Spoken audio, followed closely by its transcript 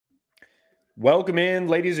Welcome in,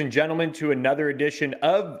 ladies and gentlemen, to another edition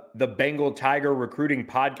of the Bengal Tiger Recruiting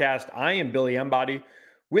Podcast. I am Billy Embody.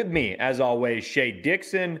 With me, as always, Shay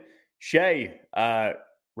Dixon. Shay,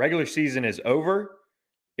 regular season is over.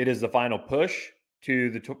 It is the final push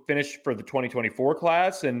to the finish for the 2024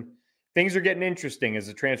 class, and things are getting interesting as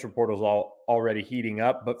the transfer portal is already heating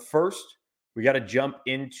up. But first, we got to jump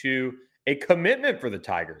into a commitment for the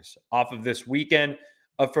Tigers off of this weekend.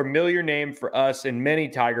 A familiar name for us and many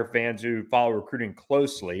Tiger fans who follow recruiting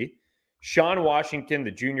closely. Shone Washington,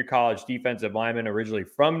 the junior college defensive lineman originally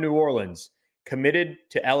from New Orleans, committed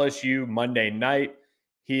to LSU Monday night.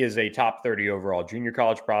 He is a top 30 overall junior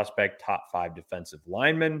college prospect, top 5 defensive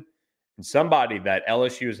lineman, and somebody that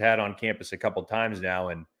LSU has had on campus a couple times now.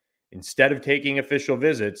 And instead of taking official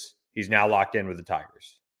visits, he's now locked in with the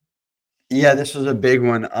Tigers. Yeah, this was a big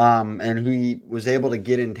one. And he was able to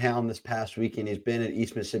get in town this past weekend. He's been at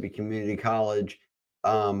East Mississippi Community College.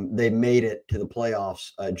 They made it to the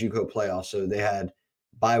playoffs, JUCO playoffs. So they had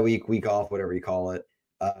bye week, week off, whatever you call it.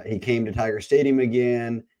 He came to Tiger Stadium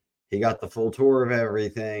again. He got the full tour of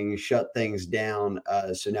everything, shut things down.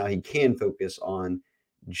 So now he can focus on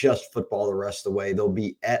just football the rest of the way. They'll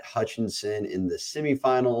be at Hutchinson in the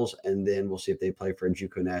semifinals, and then we'll see if they play for a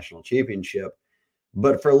JUCO national championship.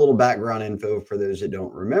 But for a little background info for those that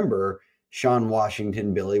don't remember, Shone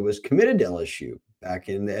Washington, Billy, was committed to LSU back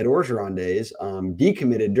in the Ed Orgeron days,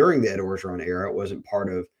 decommitted during the Ed Orgeron era. It wasn't part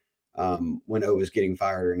of when O was getting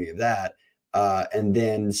fired or any of that. And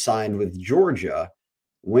then signed with Georgia,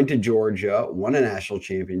 went to Georgia, won a national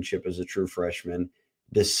championship as a true freshman,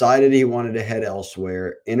 decided he wanted to head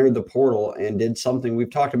elsewhere, entered the portal, and did something we've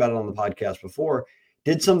talked about it on the podcast before.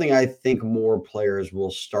 Did something I think more players will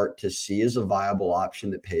start to see as a viable option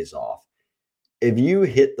that pays off. If you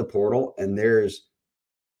hit the portal and there's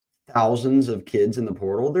thousands of kids in the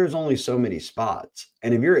portal, there's only so many spots.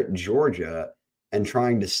 And if you're at Georgia and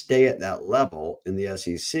trying to stay at that level in the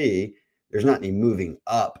SEC, there's not any moving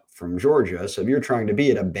up from Georgia. So if you're trying to be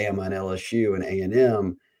at a Bama and LSU and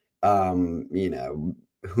A&M,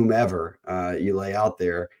 whomever you lay out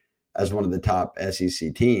there as one of the top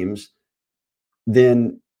SEC teams,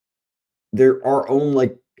 then there are only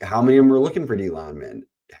how many of them were looking for D linemen?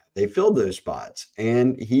 They filled those spots.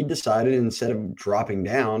 And he decided instead of dropping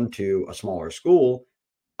down to a smaller school,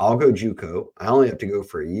 I'll go JUCO. I only have to go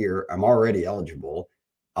for a year. I'm already eligible.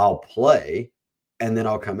 I'll play, and then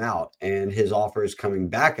I'll come out. And his offers coming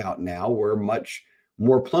back out now were much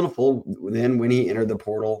more plentiful than when he entered the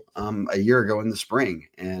portal a year ago in the spring.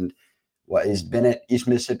 And he's been at East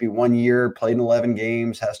Mississippi 1 year, played in 11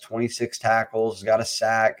 games, has 26 tackles, got a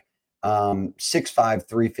sack, 6'5",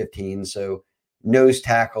 315. So nose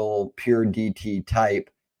tackle, pure DT type.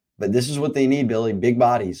 But this is what they need, Billy, big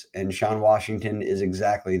bodies. And Shone Washington is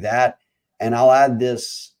exactly that. And I'll add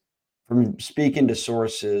this from speaking to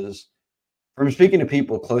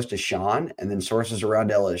people close to Shone and then sources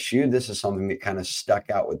around LSU. This is something that kind of stuck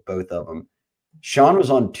out with both of them. Shone was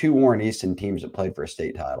on 2 Warren Easton teams that played for a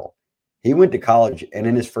state title. He went to college and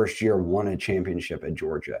in his first year won a championship at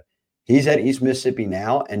Georgia. He's at East Mississippi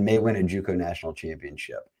now and may win a JUCO national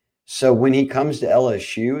championship. So when he comes to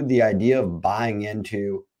LSU, the idea of buying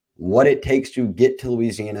into what it takes to get to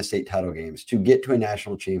Louisiana state title games, to get to a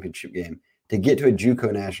national championship game, to get to a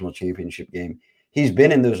JUCO national championship game, he's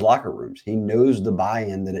been in those locker rooms. He knows the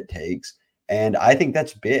buy-in that it takes. And I think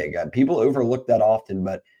that's big. People overlook that often,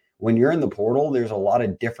 but when you're in the portal, there's a lot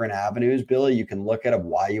of different avenues, Billy. You can look at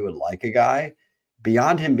why you would like a guy.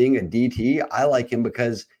 Beyond him being a DT, I like him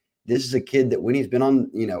because this is a kid that when he's been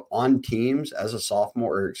on teams as a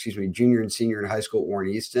sophomore, junior and senior in high school at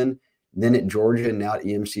Warren Easton, then at Georgia and now at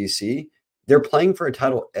EMCC, they're playing for a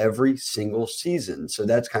title every single season. So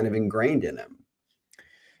that's kind of ingrained in him.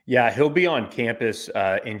 Yeah, he'll be on campus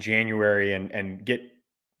in January and get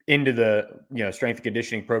into the strength and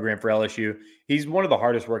conditioning program for LSU. He's one of the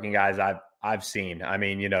hardest working guys I've seen. I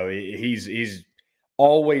mean, he's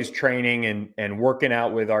always training and working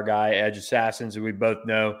out with our guy Edge Assassins, who we both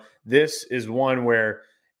know. This is one where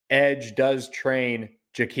Edge does train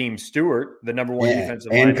Jakeem Stewart, the number one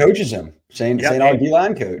defensive lineman, and coaches him. St. Aug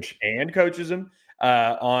D-line coach. And coaches him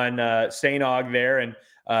on St. Aug there, and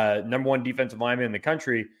number one defensive lineman in the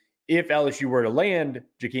country. If LSU were to land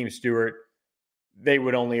Jakeem Stewart, they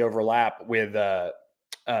would only overlap with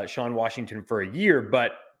Shone Washington for a year,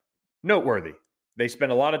 but noteworthy. They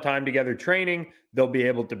spend a lot of time together training. They'll be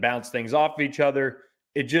able to bounce things off of each other.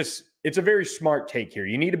 It's a very smart take here.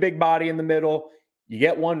 You need a big body in the middle. You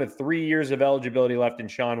get 1 to 3 years of eligibility left in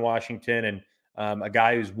Shone Washington, and a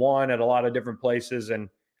guy who's won at a lot of different places. And,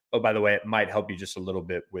 oh, by the way, it might help you just a little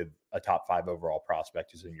bit with a top 5 overall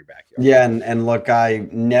prospect who's in your backyard. Yeah, and look, I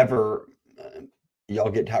never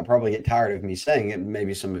y'all probably get tired of me saying it.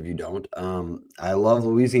 Maybe some of you don't. I love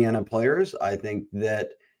Louisiana players. I think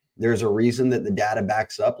that there's a reason that the data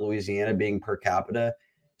backs up Louisiana being per capita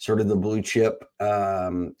sort of the blue chip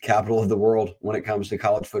capital of the world when it comes to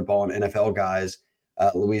college football and NFL guys.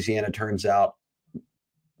 Louisiana turns out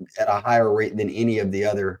at a higher rate than any of the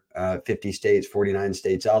other 50 states, 49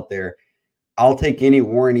 states out there. I'll take any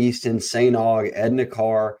Warren Easton, St. Aug, Edna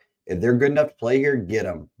Carr. If they're good enough to play here, get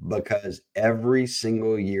them, because every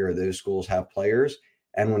single year those schools have players.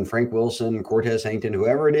 And when Frank Wilson, Cortez Hankton,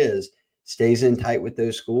 whoever it is, stays in tight with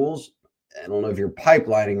those schools, I don't know if you're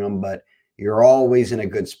pipelining them, but you're always in a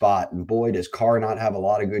good spot. And boy, does Carr not have a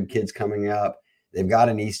lot of good kids coming up. They've got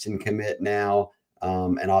an Easton commit now.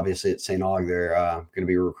 And obviously at St. Aug, they're going to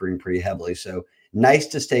be recruiting pretty heavily. So nice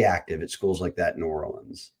to stay active at schools like that in New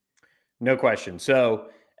Orleans. No question. So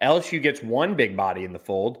LSU gets one big body in the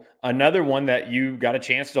fold. Another one that you got a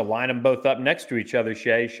chance to line them both up next to each other,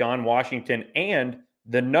 Shay, Shone Washington, and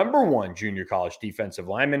the number one junior college defensive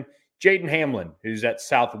lineman, Jaden Hamlin, who's at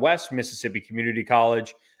Southwest Mississippi Community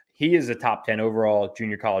College. He is a top 10 overall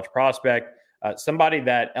junior college prospect, somebody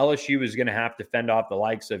that LSU is going to have to fend off the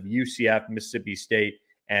likes of UCF, Mississippi State,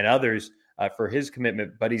 and others for his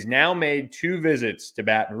commitment. But he's now made 2 visits to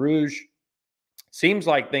Baton Rouge. Seems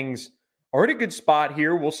like things are in a good spot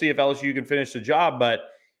here. We'll see if LSU can finish the job. But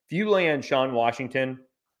if you land Shone Washington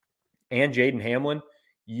and Jaden Hamlin,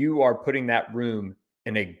 you are putting that room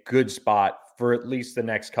in a good spot for at least the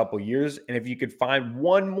next couple years. And if you could find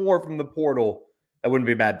one more from the portal, that wouldn't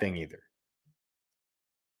be a bad thing either.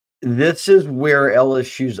 This is where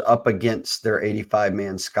LSU's up against their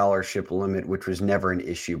 85-man scholarship limit, which was never an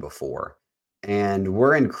issue before. And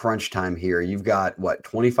we're in crunch time here. You've got,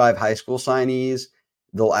 25 high school signees.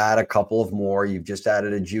 They'll add a couple of more. You've just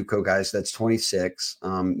added a JUCO guy, so that's 26.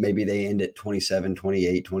 Maybe they end at 27,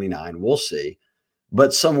 28, 29. We'll see.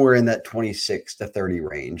 But somewhere in that 26 to 30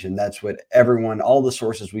 range. And that's what all the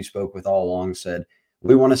sources we spoke with all along said,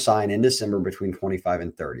 we want to sign in December between 25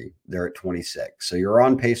 and 30. They're at 26. So you're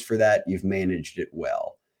on pace for that. You've managed it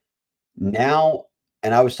well. Now,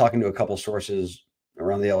 and I was talking to a couple sources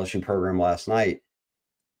around the LSU program last night,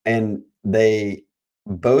 and they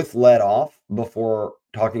both led off before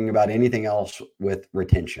talking about anything else with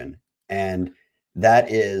retention. And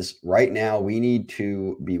that is, right now, we need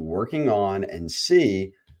to be working on and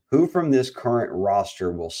see who from this current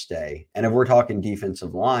roster will stay. And if we're talking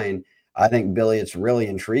defensive line, I think, Billy, it's really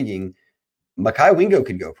intriguing. Mekhi Wingo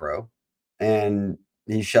could go pro, and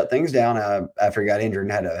he shut things down after he got injured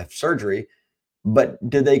and had to have surgery. But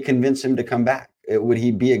did they convince him to come back? Would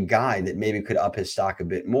he be a guy that maybe could up his stock a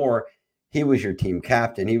bit more? He was your team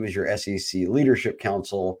captain. He was your SEC Leadership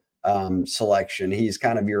Council selection. He's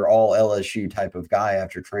kind of your all LSU type of guy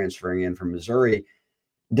after transferring in from Missouri.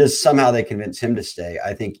 Does somehow they convince him to stay?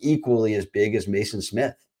 I think equally as big as Mason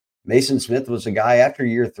Smith. Mason Smith was a guy after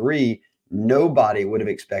year 3, nobody would have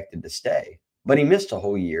expected to stay, but he missed a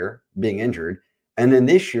whole year being injured. And then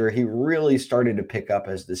this year, he really started to pick up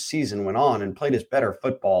as the season went on and played his better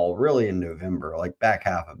football really in November, like back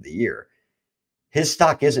half of the year. His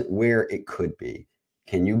stock isn't where it could be.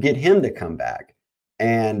 Can you get him to come back?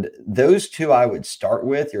 And those two I would start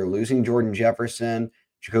with. You're losing Jordan Jefferson.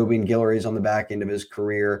 Jacobian Guillory's on the back end of his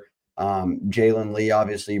career. Jalen Lee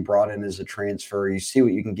obviously brought in as a transfer. You see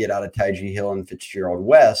what you can get out of Tyjee Hill and Fitzgerald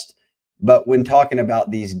West. But when talking about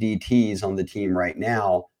these DTs on the team right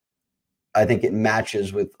now, I think it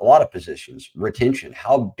matches with a lot of positions. Retention.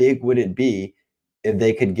 How big would it be if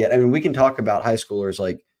they could get, we can talk about high schoolers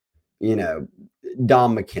like,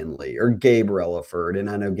 Dom McKinley or Gabe Relaford. And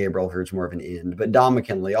I know Gabe Relaford's more of an end, but Dom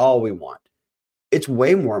McKinley, all we want. It's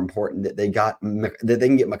way more important that they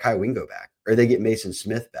can get Mekhi Wingo back or they get Mason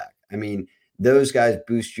Smith back. Those guys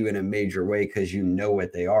boost you in a major way because you know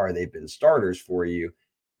what they are. They've been starters for you.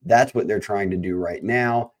 That's what they're trying to do right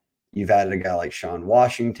now. You've added a guy like Shone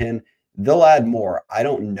Washington. They'll add more. I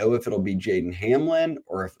don't know if it'll be Jaden Hamlin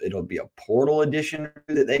or if it'll be a portal addition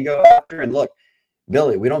that they go after. And look,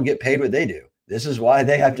 Billy, we don't get paid what they do. This is why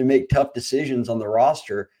they have to make tough decisions on the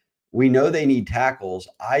roster. We know they need tackles.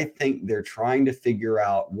 I think they're trying to figure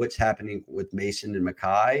out what's happening with Mason and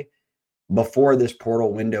Mekhi before this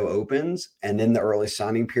portal window opens and then the early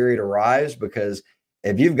signing period arrives, because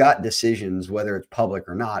if you've got decisions, whether it's public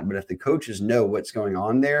or not, but if the coaches know what's going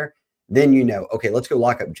on there, then okay, let's go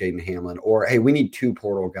lock up Jaden Hamlin, or, hey, we need 2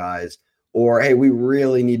 portal guys, or, hey, we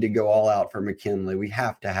really need to go all out for McKinley. We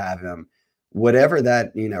have to have him. Whatever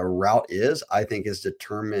that, route is, I think is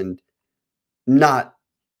determined not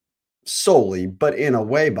solely, but in a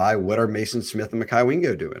way by what are Mason Smith and Mekhi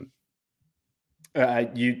Wingo doing.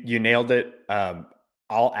 You nailed it.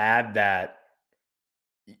 I'll add that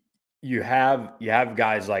you have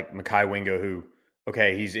guys like Makai Wingo who,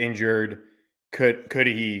 okay, he's injured. Could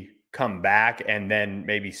he come back and then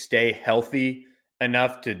maybe stay healthy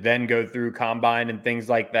enough to then go through combine and things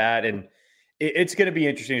like that? And it's going to be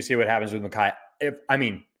interesting to see what happens with Makai.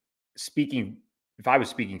 Speaking, if I was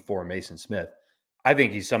speaking for Mason Smith, I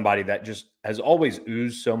think he's somebody that just has always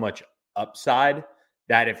oozed so much upside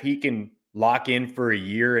that if he can lock in for a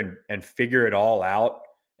year and figure it all out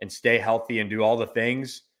and stay healthy and do all the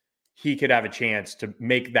things, he could have a chance to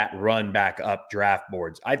make that run back up draft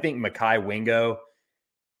boards. I think Makai Wingo,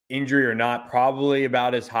 injury or not, probably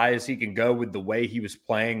about as high as he can go with the way he was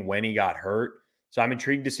playing when he got hurt. So I'm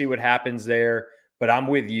intrigued to see what happens there. But I'm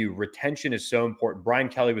with you. Retention is so important. Brian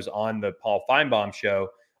Kelly was on the Paul Feinbaum show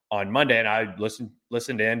on Monday, and I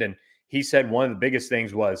listened in, and he said one of the biggest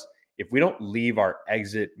things was if we don't leave our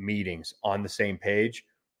exit meetings on the same page,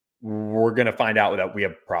 we're going to find out that we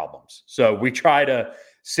have problems. So we try to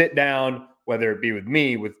sit down, whether it be with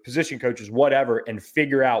me, with position coaches, whatever, and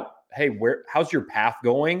figure out, hey, how's your path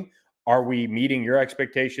going? Are we meeting your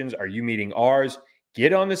expectations? Are you meeting ours?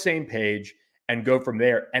 Get on the same page and go from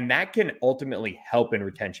there. And that can ultimately help in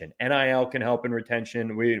retention. NIL can help in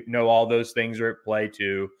retention. We know all those things are at play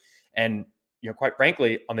too. And, quite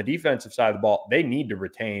frankly, on the defensive side of the ball, they need to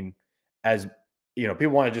retain. As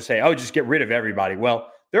people want to just say, oh, just get rid of everybody.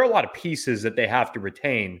 Well, there are a lot of pieces that they have to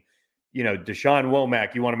retain. Deshaun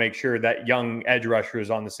Womack, you want to make sure that young edge rusher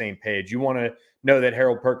is on the same page. You want to know that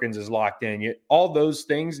Harold Perkins is locked in. All those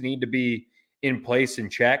things need to be in place and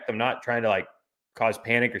checked. I'm not trying to cause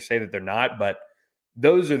panic or say that they're not, but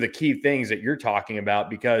those are the key things that you're talking about,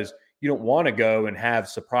 because you don't want to go and have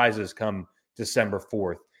surprises come December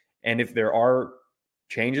 4th. And if there are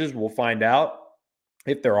changes, we'll find out.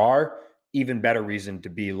 If there are, even better reason to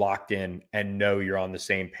be locked in and know you're on the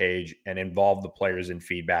same page and involve the players in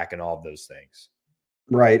feedback and all of those things.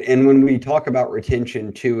 Right. And when we talk about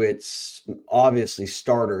retention too, it's obviously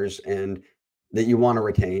starters and that you want to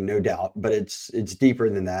retain, no doubt, but it's deeper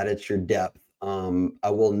than that. It's your depth. I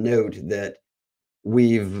will note that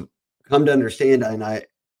we've come to understand, and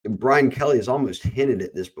Brian Kelly has almost hinted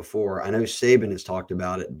at this before. I know Saban has talked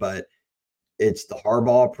about it, but it's the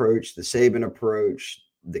Harbaugh approach, the Saban approach,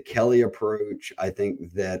 the Kelly approach. I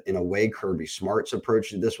think that in a way, Kirby Smart's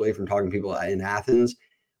approached it this way from talking to people in Athens.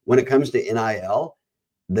 When it comes to NIL,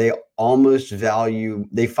 they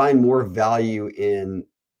find more value in,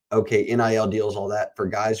 okay, NIL deals, all that, for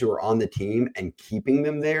guys who are on the team and keeping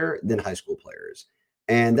them there than high school players.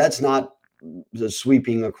 And that's not the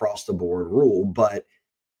sweeping across the board rule, but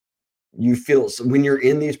you feel when you're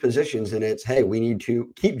in these positions and it's, hey, we need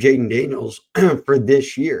to keep Jaden Daniels for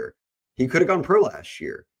this year. He could have gone pro last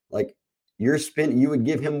year. You would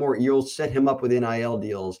give him more, you'll set him up with NIL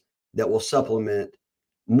deals that will supplement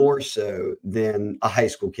more so than a high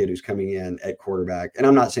school kid who's coming in at quarterback. And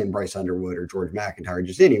I'm not saying Bryce Underwood or George McIntyre,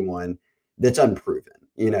 just anyone that's unproven,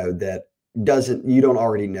 that you don't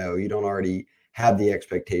already know, you don't already have the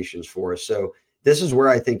expectations for us. So this is where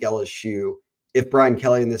I think LSU, if Brian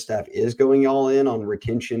Kelly and this staff is going all in on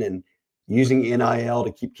retention and using NIL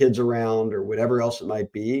to keep kids around or whatever else it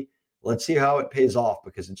might be, let's see how it pays off,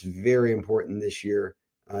 because it's very important this year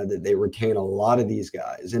that they retain a lot of these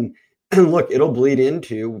guys. And look, it'll bleed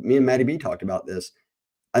into, me and Matty B talked about this.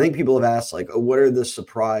 I think people have asked, what are the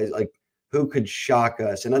surprise, who could shock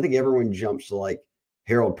us? And I think everyone jumps to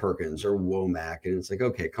Harold Perkins or Womack. And it's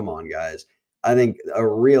okay, come on, guys. I think a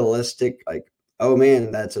realistic, oh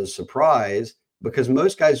man, that's a surprise, because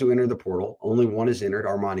most guys who enter the portal, only one is entered,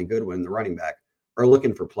 Armani Goodwin, the running back, are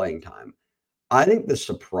looking for playing time. I think the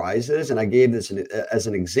surprises, and I gave this as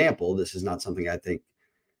an example, this is not something I think,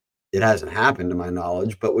 it hasn't happened to my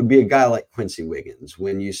knowledge, but would be a guy like Quincy Wiggins.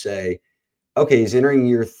 When you say, okay, he's entering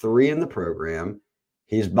year 3 in the program,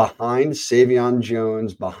 he's behind Savion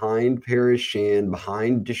Jones, behind Paris Shand,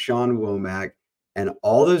 behind Deshaun Womack, and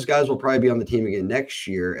all those guys will probably be on the team again next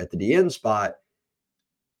year at the DN spot.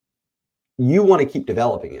 You want to keep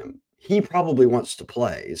developing him. He probably wants to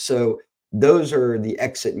play. So those are the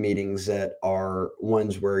exit meetings that are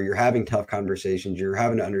ones where you're having tough conversations. You're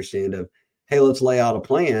having to understand hey, let's lay out a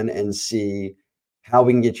plan and see how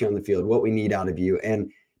we can get you on the field, what we need out of you.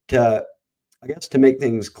 And to make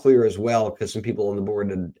things clear as well, because some people on the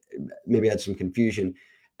board maybe had some confusion,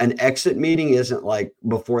 an exit meeting isn't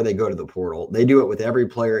before they go to the portal. They do it with every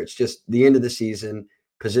player. It's just the end of the season.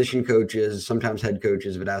 Position coaches, sometimes head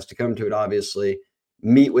coaches, if it has to come to it, obviously,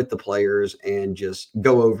 meet with the players and just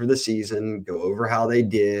go over the season, go over how they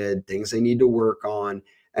did, things they need to work on.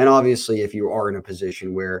 And obviously, if you are in a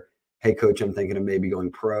position where, hey, coach, I'm thinking of maybe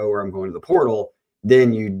going pro or I'm going to the portal,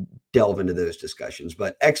 then you delve into those discussions.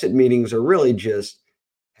 But exit meetings are really just,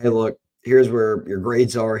 hey, look, here's where your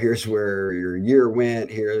grades are. Here's where your year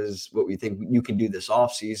went. Here's what we think you can do this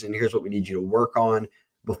off season. Here's what we need you to work on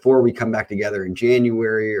before we come back together in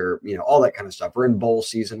January, or all that kind of stuff. We're in bowl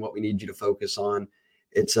season. What we need you to focus on.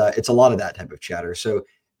 It's a lot of that type of chatter. So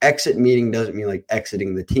exit meeting doesn't mean like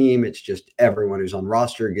exiting the team. It's just everyone who's on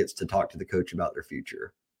roster gets to talk to the coach about their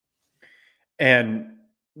future. And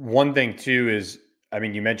one thing too is, I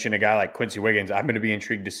mean, you mentioned a guy like Quincy Wiggins. I'm going to be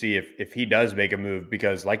intrigued to see if he does make a move,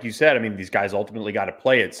 because like you said, I mean, these guys ultimately got to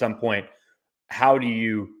play at some point. How do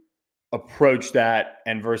you approach that?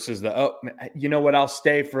 And versus you know what, I'll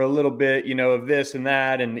stay for a little bit, of this and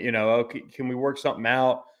that. And, okay, can we work something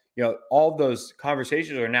out? All those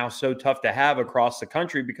conversations are now so tough to have across the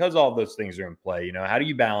country because all those things are in play. How do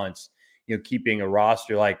you balance, keeping a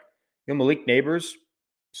roster like, Malik Neighbors,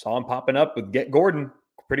 saw him popping up with Get Gordon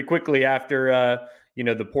pretty quickly after,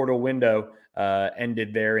 the portal window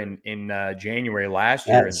ended there in January last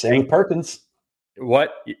year. And same with Perkins.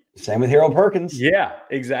 What? Same with Harold Perkins. Yeah,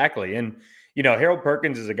 exactly. And, Harold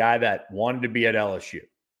Perkins is a guy that wanted to be at LSU.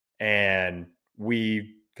 And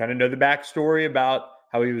we kind of know the backstory about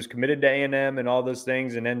how he was committed to A&M and all those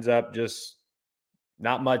things, and ends up just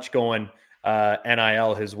not much going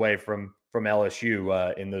NIL his way from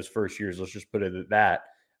LSU in those first years. Let's just put it at that.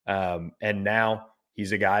 And now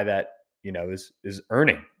he's a guy that, is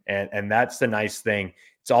earning. And that's the nice thing.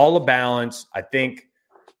 It's all a balance. I think,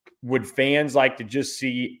 would fans like to just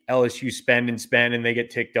see LSU spend and they get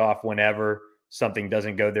ticked off whenever something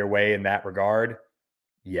doesn't go their way in that regard?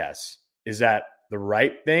 Yes. Is that the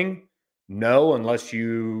right thing? No, unless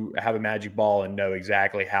you have a magic ball and know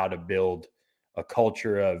exactly how to build a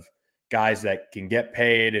culture of guys that can get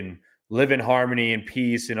paid and live in harmony and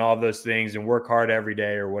peace and all those things and work hard every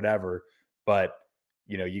day or whatever. But,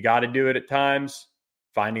 you got to do it at times.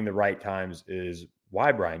 Finding the right times is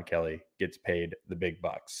why Brian Kelly gets paid the big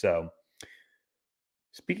bucks. So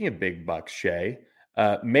speaking of big bucks, Shay,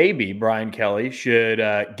 maybe Brian Kelly should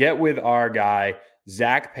get with our guy,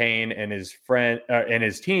 Zach Payne, and his friend and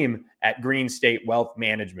his team at Green State Wealth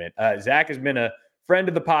Management. Zach has been a friend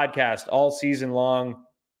of the podcast all season long.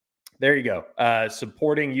 There you go.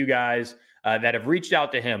 Supporting you guys that have reached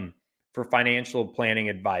out to him for financial planning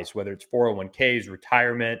advice, whether it's 401ks,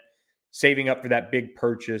 retirement, saving up for that big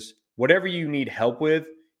purchase, whatever you need help with.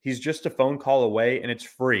 He's just a phone call away, and it's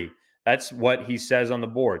free. That's what he says on the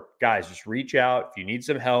board. Guys, just reach out. If you need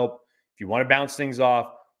some help, if you want to bounce things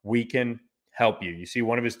off, we can help you. You see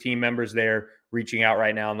one of his team members there reaching out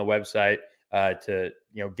right now on the website to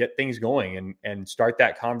get things going and start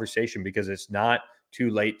that conversation, because it's not too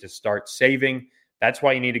late to start saving. That's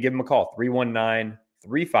why you need to give him a call,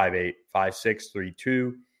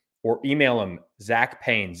 319-358-5632, or email him, Zach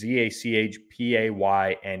Payne,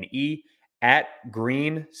 ZACHPAYNE, at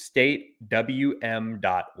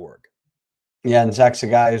greenstatewm.org. Yeah, and Zach's a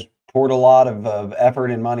guy who's poured a lot of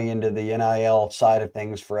effort and money into the NIL side of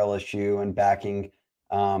things for LSU and backing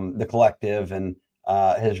the collective, and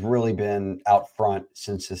has really been out front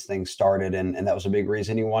since this thing started. And that was a big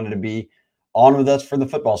reason he wanted to be on with us for the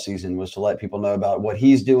football season, was to let people know about what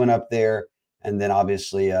he's doing up there. And then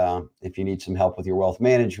obviously, if you need some help with your wealth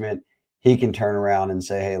management, he can turn around and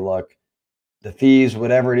say, hey, look, the fees,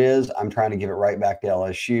 whatever it is, I'm trying to give it right back to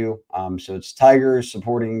LSU. So it's Tigers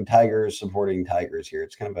supporting Tigers here.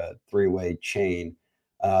 It's kind of a three-way chain.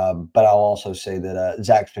 But I'll also say that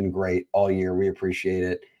Zach's been great all year. We appreciate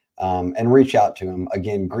it. And reach out to him.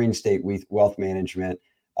 Again, Green State Wealth Management.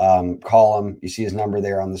 Call him. You see his number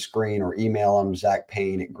there on the screen, or email him, Zach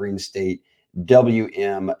Payne at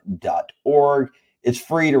greenstatewm.org. It's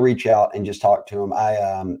free to reach out and just talk to him.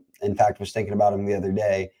 I, in fact, was thinking about him the other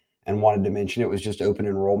day and wanted to mention it was just open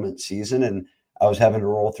enrollment season, and I was having to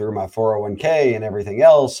roll through my 401k and everything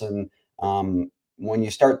else. And when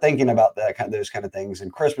you start thinking about those kind of things,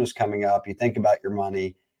 and Christmas coming up, you think about your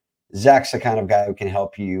money. Zach's the kind of guy who can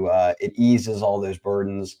help you. It eases all those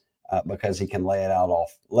burdens because he can lay it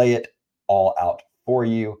all out for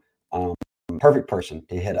you. Perfect person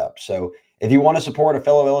to hit up. So if you want to support a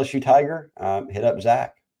fellow LSU Tiger, hit up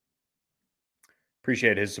Zach.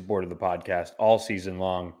 Appreciate his support of the podcast all season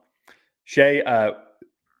long. Shay,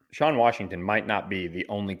 Sean Washington might not be the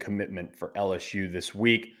only commitment for LSU this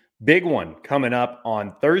week. Big one coming up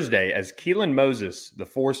on Thursday, as Keelan Moses, the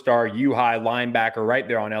 4-star U-High linebacker right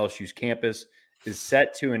there on LSU's campus, is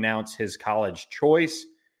set to announce his college choice.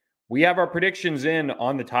 We have our predictions in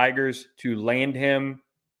on the Tigers to land him.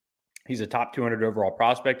 He's a top 200 overall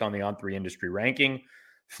prospect on the On3 industry ranking.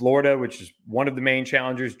 Florida, which is one of the main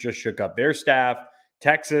challengers, just shook up their staff.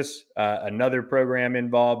 Texas, another program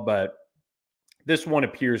involved, but this one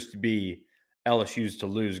appears to be LSU's to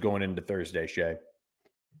lose going into Thursday, Shay.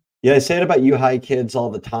 Yeah, I say it about U High kids all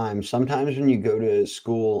the time. Sometimes when you go to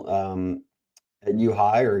school at U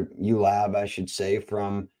High or U Lab, I should say,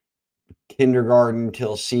 from kindergarten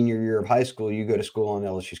till senior year of high school, you go to school on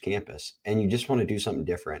LSU's campus and you just want to do something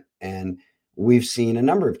different. And we've seen a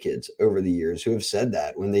number of kids over the years who have said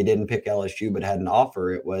that when they didn't pick LSU but had an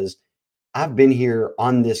offer, it was, I've been here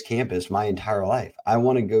on this campus my entire life. I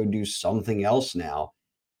want to go do something else now.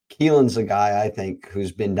 Keelan's a guy I think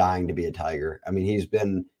who's been dying to be a Tiger. I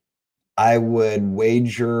mean, I would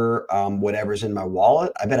wager whatever's in my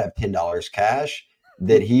wallet. I bet I have $10 cash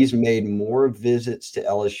that he's made more visits to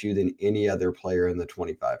LSU than any other player in the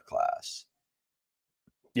 25 class.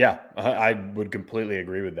 Yeah, I would completely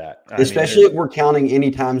agree with that. Especially if we're counting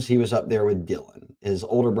any times he was up there with Dylan, his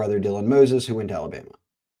older brother Dylan Moses, who went to Alabama.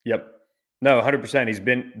 Yep. No, 100%. He's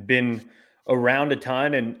been around a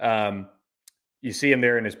ton, and you see him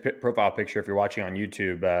there in his profile picture if you're watching on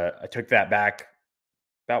YouTube. I took that back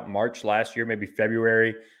about March last year, maybe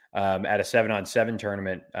February, at a 7-on-7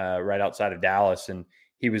 tournament right outside of Dallas, and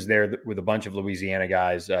he was there with a bunch of Louisiana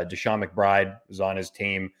guys. Deshaun McBride was on his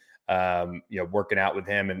team, working out with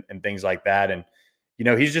him and things like that. And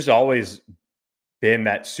he's just always been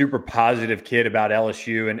that super positive kid about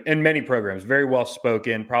LSU and many programs. Very well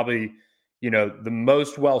spoken, probably the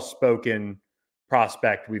most well spoken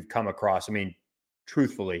prospect we've come across. I mean,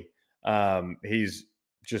 truthfully, he's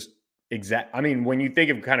just exact. I mean, when you think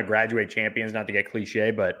of kind of graduate champions, not to get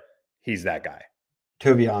cliche, but he's that guy.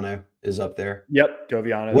 Toviano is up there. Yep,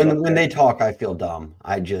 Toviano. When they talk, I feel dumb.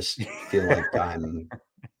 I just feel like I'm.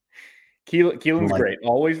 Keelan's great.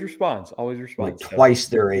 Always responds. Like twice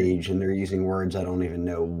their age, and they're using words I don't even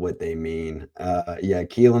know what they mean. Yeah,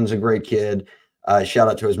 Keelan's a great kid. Shout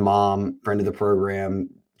out to his mom, friend of the program.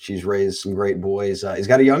 She's raised some great boys. He's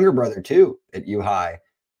got a younger brother too at U High,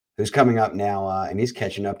 who's coming up now, and he's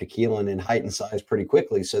catching up to Keelan in height and size pretty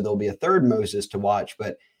quickly. So there'll be a third Moses to watch.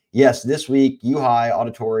 But yes, this week, U High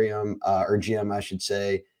Auditorium, or gym, I should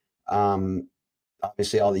say.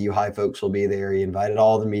 Obviously, all the U High folks will be there. He invited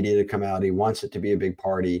all the media to come out. He wants it to be a big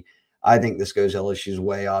party. I think this goes LSU's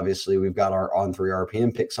way. Obviously, we've got our on 3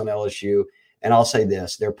 RPM picks on LSU. And I'll say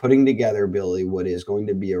this, they're putting together, Billy, what is going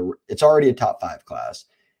to be it's already a top 5 class.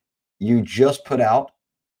 You just put out,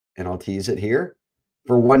 and I'll tease it here,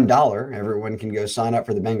 for $1, everyone can go sign up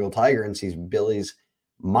for the Bengal Tiger and see Billy's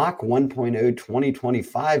mock 1.0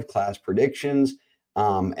 2025 class predictions.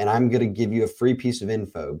 And I'm going to give you a free piece of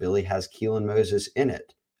info. Billy has Keelan Moses in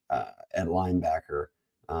it at linebacker.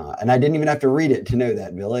 And I didn't even have to read it to know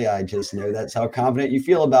that, Billy. I just know that's how confident you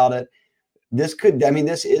feel about it. This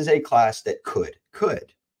is a class that could.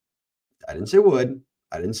 I didn't say would.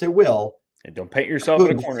 I didn't say will. And don't paint yourself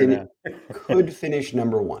in a corner now. Could finish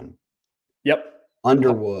number 1. Yep.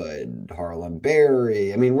 Underwood, Harlem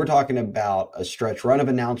Berry. I mean, we're talking about a stretch run of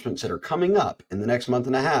announcements that are coming up in the next month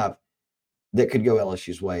and a half that could go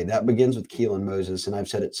LSU's way. That begins with Keelan Moses, and I've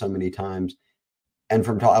said it so many times. And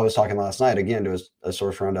I was talking last night again to a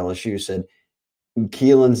source around LSU, said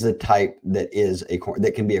Keelan's the type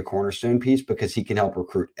that can be a cornerstone piece because he can help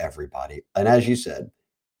recruit everybody. And as you said,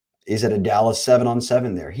 he's at a Dallas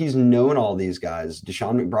 7-on-7 there. He's known all these guys.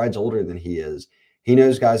 Deshaun McBride's older than he is. He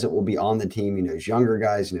knows guys that will be on the team. He knows younger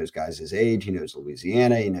guys. He knows guys his age. He knows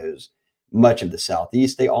Louisiana. He knows much of the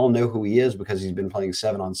Southeast. They all know who he is because he's been playing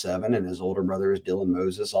 7-on-7, and his older brother is Dylan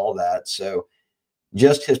Moses, all that. So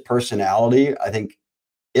just his personality, I think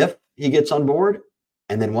if he gets on board,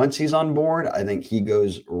 and then once he's on board, I think he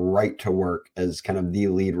goes right to work as kind of the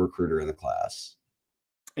lead recruiter in the class.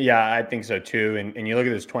 Yeah, I think so too. And you look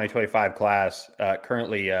at this 2025 class,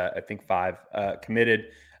 currently, I think 5 committed.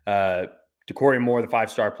 DeCorey Moore, the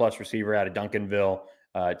 5-star plus receiver out of Duncanville,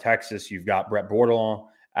 Texas. You've got Brett Bordelon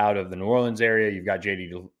out of the New Orleans area. You've got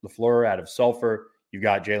J.D. LaFleur out of Sulphur. You've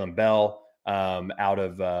got Jalen Bell out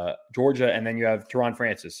of Georgia. And then you have Teron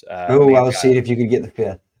Francis. I was seeing if you could get the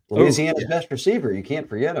 5th. Louisiana's best receiver. You can't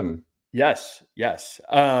forget him. Yes.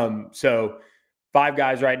 So 5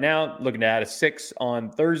 guys right now, looking to add a 6th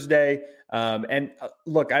on Thursday. And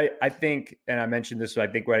look, I think, and I mentioned this, I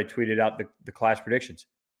think when I tweeted out the class predictions,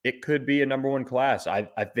 it could be a number 1 class.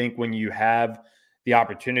 I think when you have the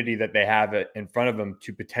opportunity that they have in front of them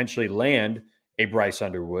to potentially land a Bryce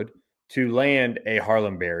Underwood, to land a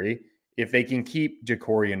Harlem Berry, if they can keep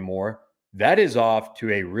DeCorey and Moore, that is off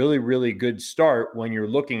to a really, really good start when you're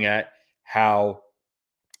looking at how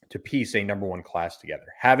to piece a number 1 class together.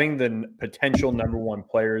 Having the potential number 1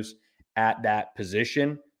 players at that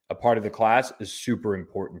position, a part of the class, is super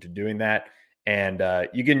important to doing that. And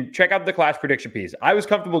you can check out the class prediction piece. I was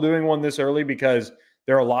comfortable doing one this early because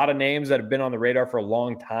there are a lot of names that have been on the radar for a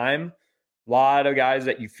long time. A lot of guys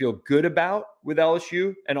that you feel good about. with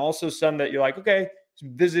LSU, and also some that you're like, okay, he's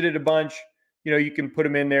visited a bunch. You can put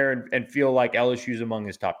him in there and feel like LSU's among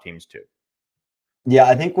his top teams too. Yeah,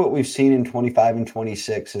 I think what we've seen in 25 and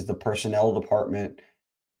 26 is the personnel department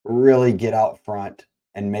really get out front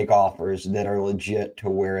and make offers that are legit to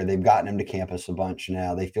where they've gotten them to campus a bunch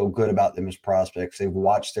now. They feel good about them as prospects. They've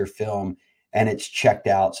watched their film and it's checked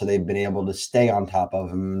out. So they've been able to stay on top of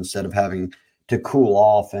them instead of having to cool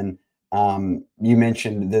off. And you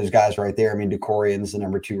mentioned those guys right there. I mean, DeCorian's the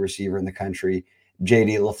number 2 receiver in the country.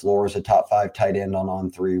 JD LaFleur is a top 5 tight end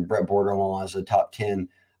on 3. Brett Bordelon is a top 10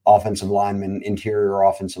 offensive lineman, interior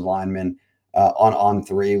offensive lineman. On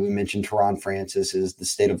 3, we mentioned Teron Francis is the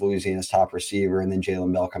state of Louisiana's top receiver, and then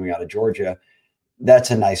Jalen Bell coming out of Georgia.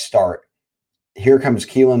 That's a nice start. Here comes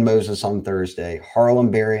Keelan Moses on Thursday.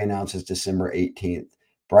 Harlem Berry announces December 18th.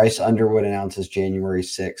 Bryce Underwood announces January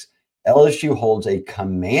 6th. LSU holds a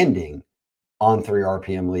commanding on 3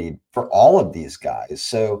 RPM lead for all of these guys.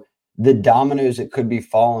 So the dominoes that could be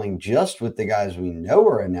falling just with the guys we know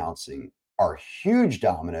are announcing are huge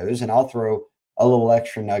dominoes. And I'll throw a little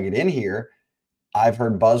extra nugget in here. I've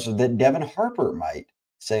heard buzz that Devin Harper might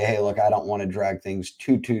say, hey, look, I don't want to drag things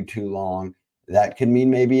too long. That could mean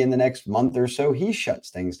maybe in the next month or so he shuts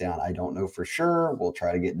things down. I don't know for sure. We'll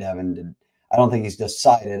try to get Devin to, I don't think he's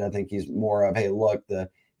decided. I think he's more of, hey, look, the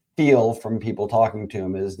feel from people talking to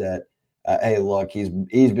him is that, hey, look, he's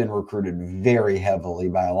been recruited very heavily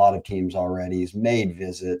by a lot of teams already. He's made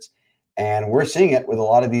visits. And we're seeing it with a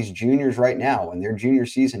lot of these juniors right now. When their junior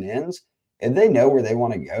season ends, if they know where they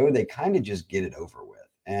want to go, they kind of just get it over with.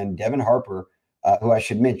 And Devin Harper, who I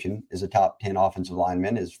should mention is a top 10 offensive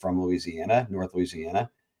lineman, is from Louisiana, North Louisiana,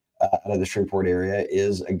 out of the Shreveport area,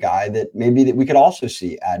 is a guy that maybe that we could also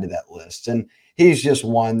see add to that list. And he's just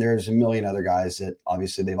one. There's a million other guys that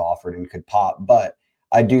obviously they've offered and could pop. But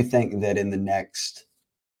I do think that in the next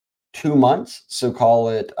 2 months, so call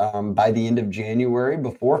it by the end of January,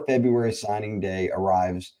 before February signing day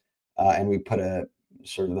arrives, and we put a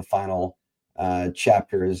sort of the final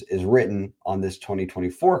chapter is written on this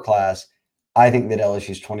 2024 class, I think that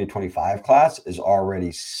LSU's 2025 class is already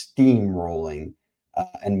steamrolling.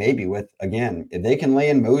 And maybe with, again, if they can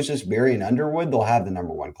land Moses, Berry, and Underwood, they'll have the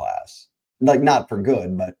number 1 class. Like, not for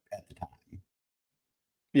good, but at the time.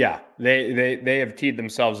 Yeah, they have teed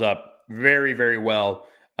themselves up very, very well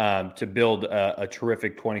to build a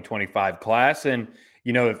terrific 2025 class. And,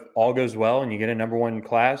 if all goes well and you get a number 1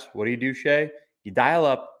 class, what do, Shay? You dial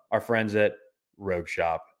up our friends at Rogue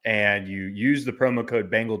Shop and you use the promo code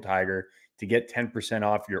Bengal Tiger to get 10%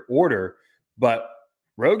 off your order. But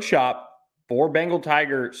Rogue Shop for Bengal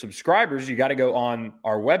Tiger subscribers, you got to go on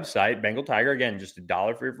our website, Bengal Tiger. Again, just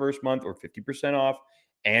 $1 for your first month or 50% off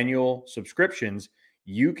annual subscriptions.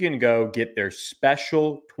 You can go get their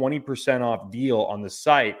special 20% off deal on the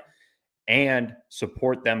site and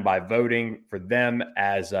support them by voting for them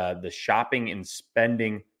as the shopping and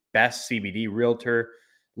spending best CBD realtor.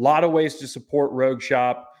 A lot of ways to support Rogue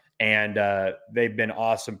Shop, and they've been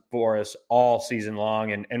awesome for us all season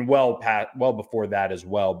long and well before that as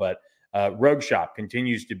well. But Rogue Shop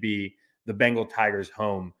continues to be the Bengal Tigers'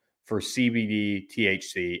 home for CBD,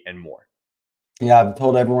 THC, and more. Yeah, I've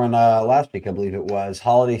told everyone last week, I believe it was,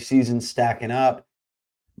 holiday season stacking up.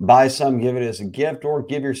 Buy some, give it as a gift, or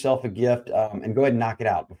give yourself a gift and go ahead and knock it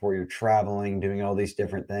out before you're traveling, doing all these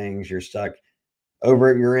different things. You're stuck over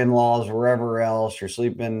at your in-laws, wherever else. You're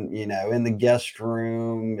sleeping, in the guest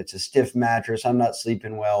room. It's a stiff mattress. I'm not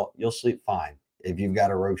sleeping well. You'll sleep fine if you've got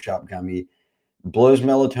a Rogue Shop gummy. Blows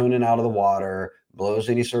melatonin out of the water, blows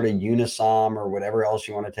any sort of Unisom or whatever else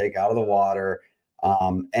you want to take out of the water,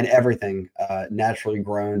 and everything naturally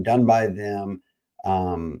grown, done by them.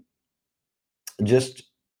 Just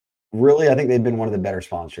really, I think they've been one of the better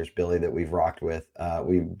sponsors, Billy, that we've rocked with.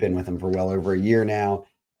 We've been with them for well over a year now,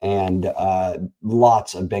 and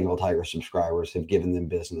lots of Bengal Tiger subscribers have given them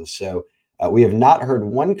business. So we have not heard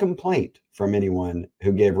one complaint from anyone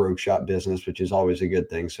who gave Rogue Shop business, which is always a good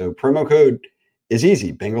thing. So promo code is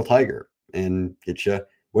easy, Bengal Tiger, and get you,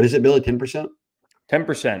 what is it, Billy, 10%?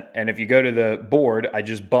 10%. And if you go to the board, I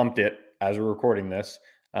just bumped it as we're recording this.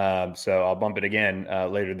 So I'll bump it again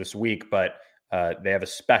later this week, but they have a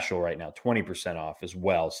special right now, 20% off as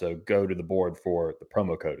well. So go to the board for the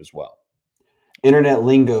promo code as well. Internet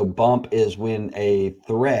lingo, bump is when a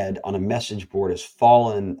thread on a message board has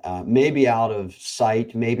fallen maybe out of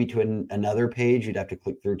sight, maybe to another page. You'd have to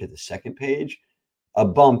click through to the second page. A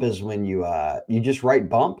bump is when you just write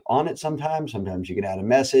bump on it sometimes. Sometimes you can add a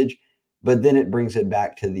message, but then it brings it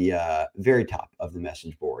back to the very top of the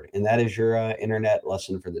message board. And that is your internet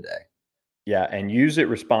lesson for the day. Yeah, and use it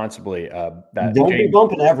responsibly. That Don't be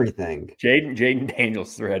bumping everything. Jaden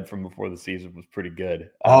Daniels thread from before the season was pretty good.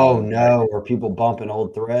 Oh no, are people bumping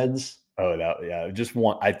old threads? Just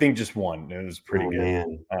one. I think just one. It was pretty Oh good.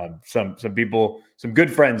 man. Some people, some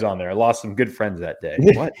good friends on there. I lost some good friends that day.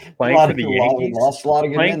 What? A Playing lot for of the we Yankees? lost a lot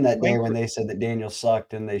of good men that day Playing when for, they said that Daniel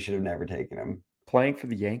sucked and they should have never taken him. playing for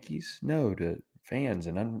the Yankees? No, to fans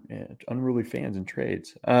and unruly fans and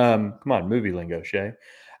trades. Come on, movie lingo, Shay.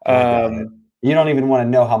 I got it. You don't even want to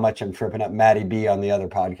know how much I'm tripping up Matty B on the other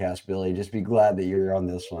podcast, Billy. Just be glad that you're on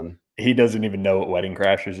this one. He doesn't even know what Wedding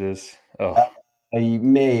Crashers is. Oh,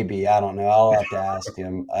 Maybe. I don't know. I'll have to ask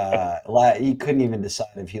him. He couldn't even decide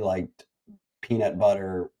if he liked peanut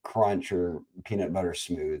butter crunch or peanut butter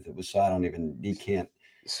smooth. It was so I don't even. He can't.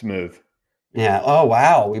 smooth. Yeah. Oh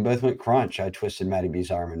wow. We both went crunch. I twisted Matty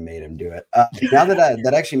B's arm and made him do it. Now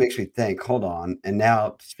that actually makes me think. Hold on. And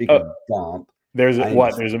now speaking of bump, There's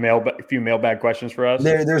a few mailbag questions for us.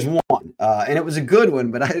 There's one, and it was a good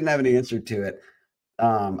one, but I didn't have an answer to it.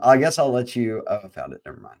 I guess I'll let you. Oh, I found it.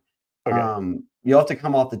 Never mind. Okay. You'll have to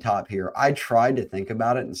come off the top here. I tried to think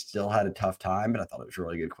about it and still had a tough time, but I thought it was a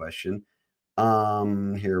really good question.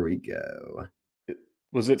 Here we go.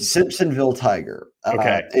 Was it Simpsonville Tiger?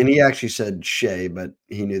 Okay. And he actually said Shay, but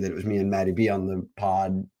he knew that it was me and Maddie B on the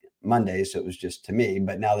pod Monday, so it was just to me.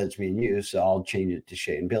 But now that it's me and you, so I'll change it to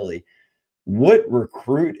Shay and Billy. What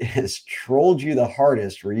recruit has trolled you the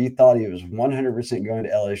hardest where you thought he was 100% going to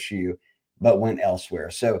LSU, but went elsewhere?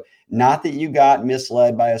 So, not that you got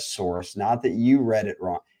misled by a source, not that you read it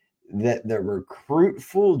wrong, that the recruit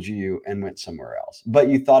fooled you and went somewhere else, but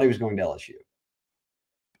you thought he was going to LSU.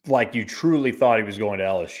 Like you truly thought he was going to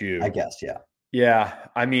LSU? I guess, yeah. Yeah.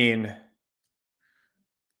 I mean,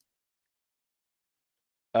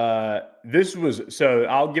 this was so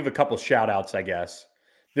I'll give a couple shout outs, I guess.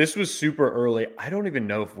 This was super early. I don't even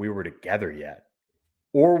know if we were together yet.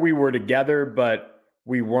 Or we were together, but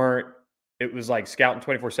we weren't. It was like Scout and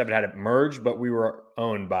 24/7 had it merged, but we were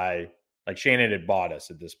owned by like Shannon had bought us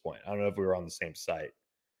at this point. I don't know if we were on the same site,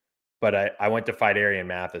 but I went to fight Arian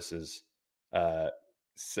Mathis's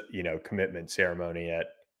commitment ceremony at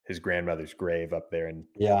his grandmother's grave up there in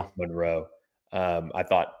Monroe. I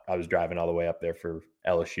thought I was driving all the way up there for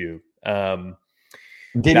LSU.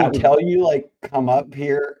 Did he tell you like come up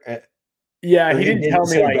here? Yeah, he didn't tell me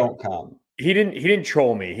say like don't come. He didn't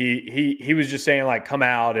troll me. He was just saying like come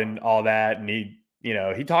out and all that, and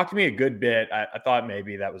he talked to me a good bit. I thought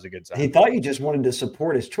maybe that was a good sign. He thought you just wanted to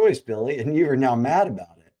support his choice, Billy, and you are now mad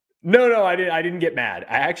about it. No, I didn't get mad.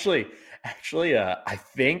 I actually, I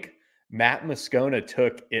think Matt Moscona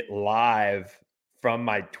took it live from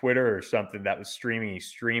my Twitter or something that was streaming. He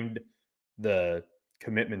streamed the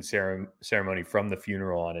commitment ceremony from the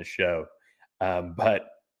funeral on his show. But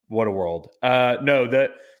what a world. No,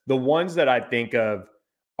 the ones that I think of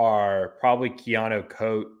are probably Keanu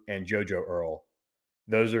Coate and JoJo Earl.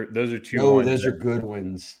 Those are two. Oh, those are good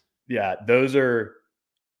ones. Yeah, those are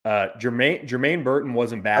Jermaine Burton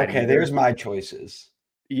wasn't bad. Okay, there's my choices.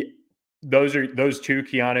 Yeah, those two,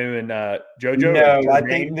 Keanu and JoJo. No, I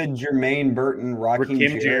think the Jermaine Burton,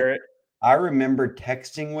 Rakim Jarrett. I remember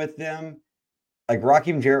texting with them. Like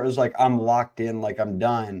Rakim Jarrett was like, I'm locked in, like I'm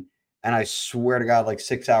done. And I swear to God, like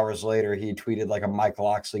 6 hours later, he tweeted like a Mike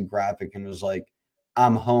Loxley graphic and was like,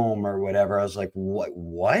 I'm home or whatever. I was like,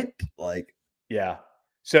 what? Like, yeah.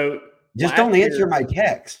 So just don't answer my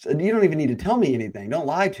text. You don't even need to tell me anything. Don't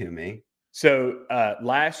lie to me. So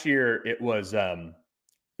last year it was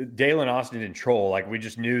Dalen Austin didn't troll. Like we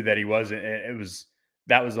just knew that he wasn't.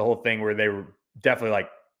 That was the whole thing where they were definitely like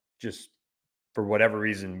just for whatever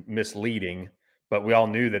reason misleading, but we all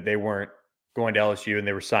knew that they weren't going to LSU and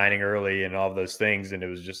they were signing early and all of those things. And it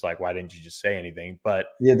was just like, why didn't you just say anything? But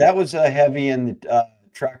yeah, that was a heavy in the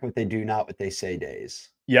track what they do, not what they say days.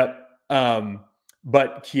 Yep.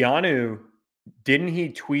 But Keanu, didn't he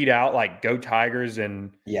tweet out like "Go Tigers"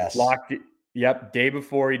 and locked it? Yep. Day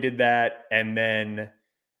before he did that, and then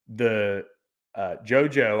the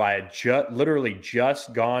JoJo, I had literally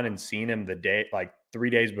just gone and seen him the day like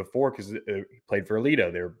 3 days before because he played for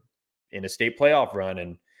Alito. They're in a state playoff run,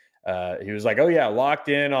 and he was like, "Oh yeah, locked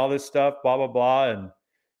in, all this stuff, blah blah blah," and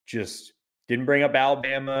just didn't bring up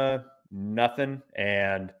Alabama, nothing,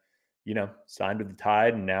 and signed with the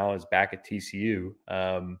Tide and now is back at TCU.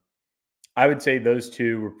 I would say those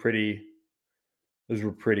two were pretty. Those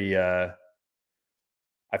were pretty. I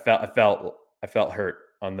felt hurt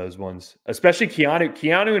on those ones, especially Keanu.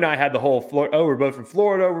 Keanu and I had the whole Florida. Oh, we're both from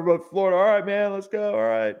Florida. We're both from Florida. All right, man, let's go. All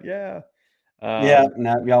right, yeah. Yeah,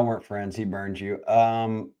 no, y'all weren't friends. He burned you.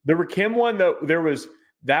 The Rakim one though,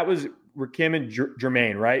 that was Rakim and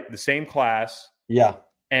Jermaine, right? The same class. Yeah.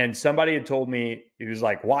 And somebody had told me, he was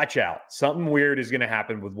like, watch out. Something weird is going to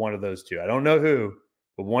happen with one of those two. I don't know who,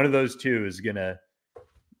 but one of those two is going to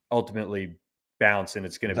ultimately bounce, and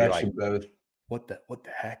it's going to be like, both. What the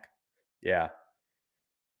heck? Yeah.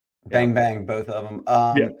 Bang, bang, both of them.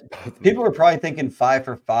 Yeah. People are probably thinking 5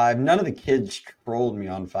 for 5. None of the kids trolled me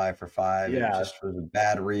on 5 for 5. Yeah. It just was a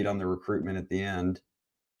bad read on the recruitment at the end.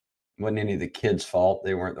 Wasn't any of the kids' fault.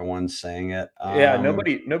 They weren't the ones saying it. Yeah.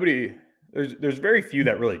 Nobody. There's very few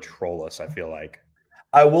that really troll us, I feel like.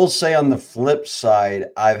 I will say on the flip side,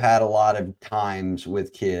 I've had a lot of times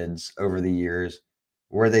with kids over the years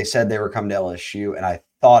where they said they were coming to LSU, and I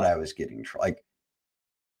thought I was getting like,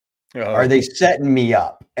 are they setting me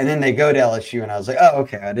up? And then they go to LSU, and I was like, oh,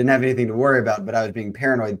 okay, I didn't have anything to worry about, but I was being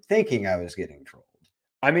paranoid, thinking I was getting trolled.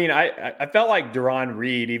 I mean, I felt like Duron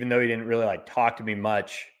Reed, even though he didn't really like talk to me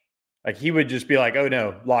much, like he would just be like, oh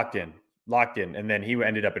no, locked in. And then he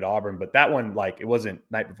ended up at Auburn. But that one, like, it wasn't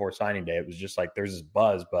night before signing day. It was just like, there's this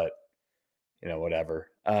buzz, but whatever.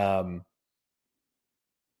 There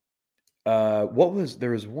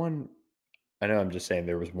was one, I know I'm just saying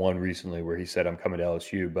there was one recently where he said, I'm coming to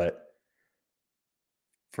LSU, but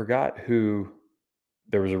forgot who.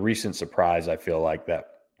 There was a recent surprise. I feel like that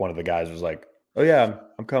one of the guys was like, oh yeah,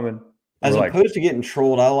 I'm coming. As opposed to getting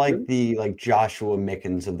trolled, I like the Joshua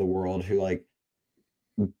Mickens of the world who like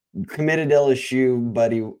committed to LSU,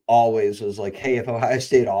 but he always was like, hey, if Ohio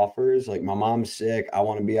State offers, like my mom's sick, I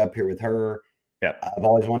want to be up here with her. Yeah. I've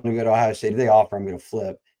always wanted to go to Ohio State. If they offer, I'm going to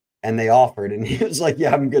flip. And they offered, and he was like,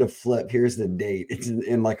 yeah, I'm going to flip. Here's the date. It's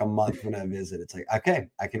in like a month when I visit. It's like, okay,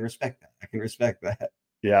 I can respect that. I can respect that.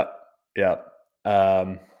 Yeah. Yeah.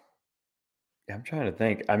 I'm trying to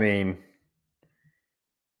think. I mean,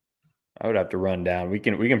 I would have to run down. We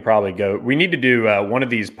can probably go. We need to do one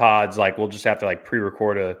of these pods. Like we'll just have to like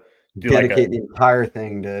pre-record dedicate the entire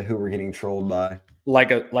thing to who we're getting trolled by.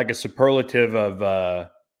 Like a superlative of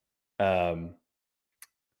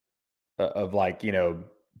like,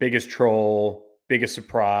 biggest troll, biggest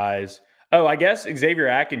surprise. Oh, I guess Xavier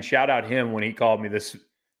Atkins, shout out him when he called me this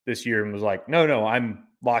year and was like, no, I'm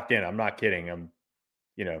locked in. I'm not kidding. I'm,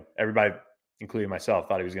 everybody, including myself,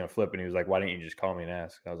 thought he was going to flip, and he was like, why didn't you just call me and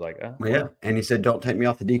ask? I was like, oh, well, yeah. And he said, don't take me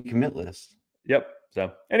off the decommit list. Yep.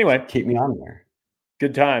 So anyway, keep me on there.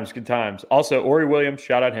 Good times. Also, Ori Williams,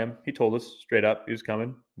 shout out him. He told us straight up he was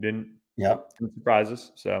coming. Didn't surprise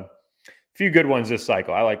us. So a few good ones this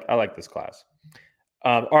cycle. I like this class.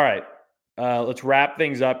 All right. Let's wrap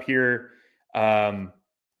things up here. We're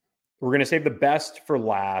going to save the best for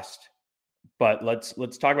last, but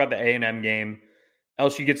let's talk about the A&M game.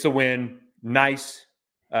 LSU gets a win. Nice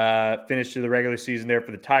finish to the regular season there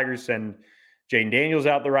for the Tigers. Send Jane Daniels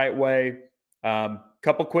out the right way.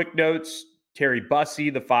 Couple quick notes. Terry Bussey,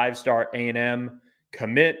 the 5-star A&M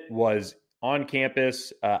commit, was on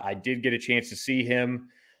campus. I did get a chance to see him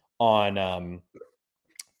on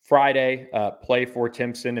Friday play for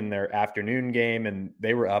Timpson in their afternoon game, and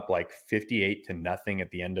they were up like 58-0 at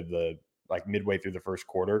the end of midway through the first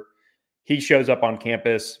quarter. He shows up on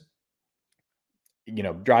campus,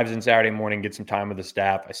 drives in Saturday morning, gets some time with the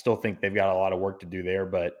staff. I still think they've got a lot of work to do there,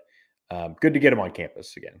 but good to get him on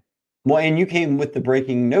campus again. Well, and you came with the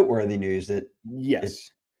breaking noteworthy news that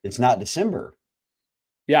it's not December.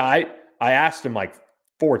 Yeah, I asked him like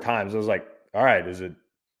 4 times. I was like, all right,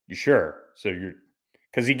 you sure? So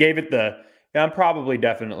because he gave it I'm probably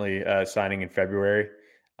definitely signing in February.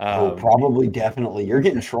 Probably definitely. You're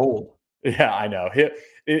getting trolled. Yeah, I know.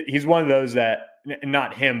 He's one of those that,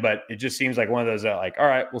 not him, but it just seems like one of those that like, all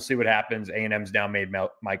right, we'll see what happens. A&M's now made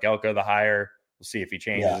Mike Elko the hire. We'll see if he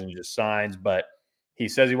changes and just signs, but he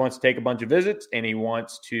says he wants to take a bunch of visits and he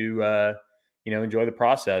wants to, enjoy the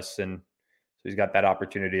process. And so he's got that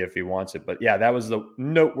opportunity if he wants it. But yeah, that was the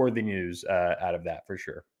noteworthy news out of that for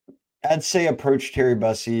sure. I'd say approach Terry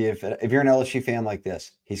Bussey. If you're an LSU fan like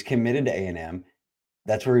this, he's committed to A&M.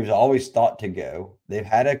 That's where he was always thought to go. They've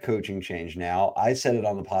had a coaching change now. I said it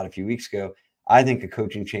on the pod a few weeks ago. I think a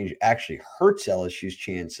coaching change actually hurts LSU's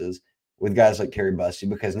chances with guys like Terry Bussey,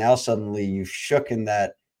 because now suddenly you've shooken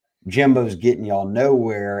that Jimbo's getting y'all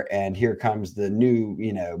nowhere, and here comes the new,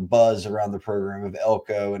 buzz around the program of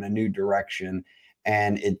Elko and a new direction,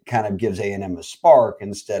 and it kind of gives A&M a spark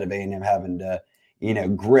instead of A&M having to,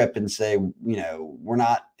 grip and say, we're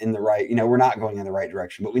not in the right, we're not going in the right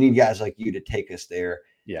direction, but we need guys like you to take us there.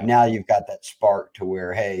 Yeah. Now you've got that spark to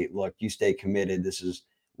where, hey, look, you stay committed. This is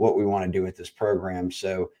what we want to do with this program.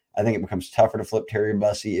 So I think it becomes tougher to flip Terry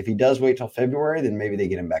Bussey. If he does wait till February, then maybe they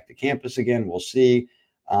get him back to campus again. We'll see.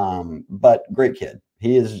 But great kid.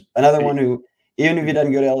 He is another one who, even if he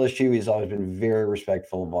doesn't go to LSU, he's always been very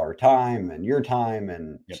respectful of our time and your time.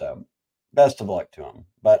 And so best of luck to him.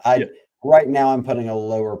 But Yeah, right now I'm putting a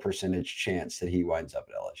lower percentage chance that he winds up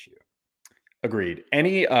at LSU. agreed.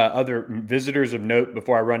 Any other visitors of note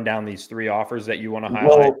before I run down these three offers that you want to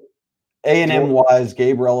highlight? Well, A&M George, wise,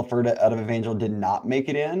 Gabe Relaford out of Evangel did not make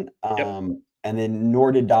it in. yep, And then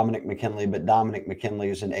nor did Dominic McKinley, but Dominic McKinley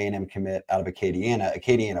is an A&M commit out of Acadiana.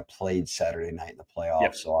 Acadiana played Saturday night in the playoffs,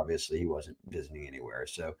 yep, so obviously he wasn't visiting anywhere.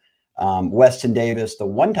 So Weston Davis, the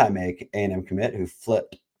one-time A&M commit who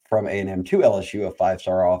flipped from A&M to LSU, a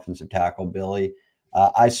five-star offensive tackle, Billy.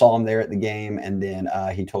 I saw him there at the game, and then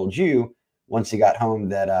he told you once he got home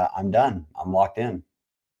that I'm done. I'm locked in.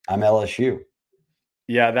 I'm LSU.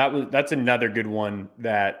 yeah. That's another good one.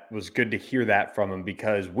 That was good to hear that from him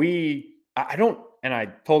because I don't. And I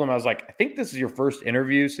told him, I was like, I think this is your first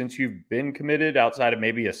interview since you've been committed outside of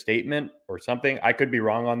maybe a statement or something. I could be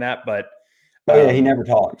wrong on that, but Oh yeah, he um, never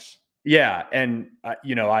talks. yeah. And,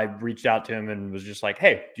 I reached out to him and was just like,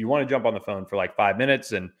 hey, do you want to jump on the phone for like 5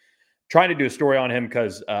 minutes? And trying to do a story on him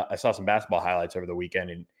because I saw some basketball highlights over the weekend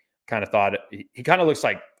and kind of thought he kind of looks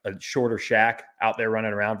like a shorter Shaq out there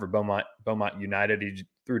running around for Beaumont United. He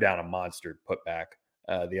threw down a monster putback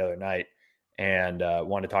the other night and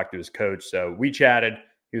wanted to talk to his coach. So we chatted.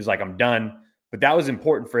 He was like, I'm done. But that was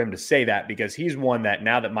important for him to say that because he's one that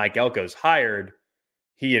now that Mike Elko's hired,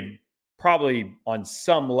 he had probably on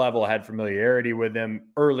some level had familiarity with him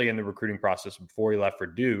early in the recruiting process before he left for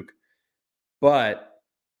Duke. But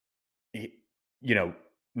he,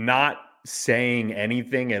 not saying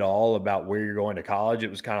anything at all about where you're going to college.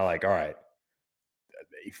 It was kind of like, all right,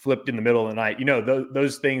 he flipped in the middle of the night.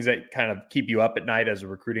 Those things that kind of keep you up at night as a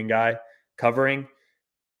recruiting guy covering.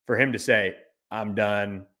 For him to say, I'm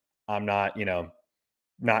done, I'm not,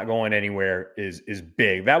 not going anywhere is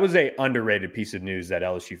big. That was a underrated piece of news that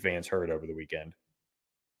LSU fans heard over the weekend.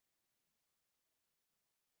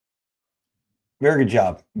 Very good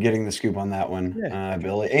job getting the scoop on that one, Yeah.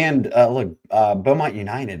 Billy. And look, Beaumont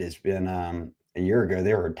United has been a year ago,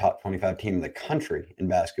 they were a top 25 team in the country in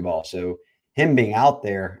basketball. So him being out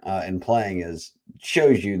there and playing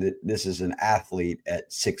shows you that this is an athlete at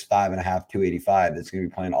 6'5.5", 285 that's going to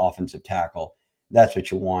be playing offensive tackle. That's what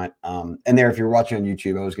you want. And there, if you're watching on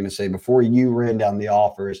YouTube, I was going to say before you ran down the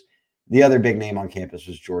offers, the other big name on campus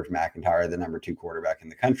was George McIntyre, the number 2 quarterback in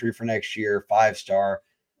the country for next year, 5-star,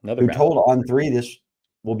 Another who round. told On3 this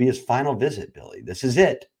will be his final visit, Billy. This is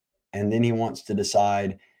it. And then he wants to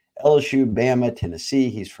decide LSU, Bama, Tennessee.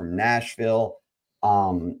 He's from Nashville.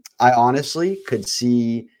 I honestly could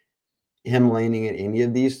see him landing at any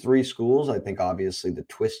of these 3 schools. I think obviously the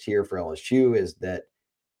twist here for LSU is that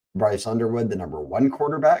Bryce Underwood, the number 1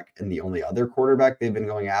 quarterback and the only other quarterback they've been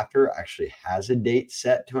going after, actually has a date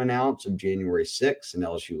set to announce of January 6th, and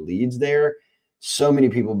LSU leads there. So many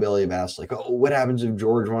people, Billy, have asked, like, oh, what happens if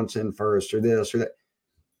George wants in first or this or that?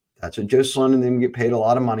 That's what Joe Sloan and them get paid a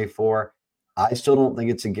lot of money for. I still don't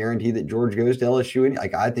think it's a guarantee that George goes to LSU.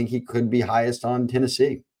 Like, I think he could be highest on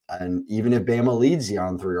Tennessee. And even if Bama leads the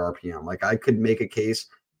on 3 RPM, like, I could make a case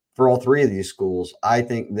for all 3 of these schools. I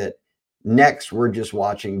think that next we're just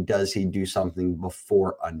watching, does he do something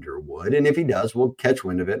before Underwood? And if he does, we'll catch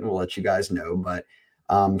wind of it and we'll let you guys know. But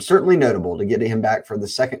certainly notable to get him back for the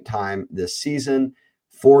second time this season.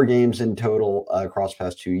 4 games in total across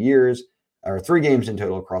past 2 years, or 3 games in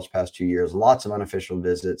total across past 2 years. Lots of unofficial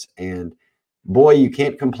visits. And boy, you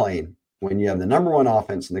can't complain when you have the number 1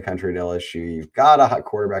 offense in the country at LSU. You've got a hot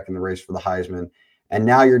quarterback in the race for the Heisman. And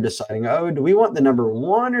now you're deciding, oh, do we want the number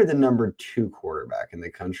 1 or the number 2 quarterback in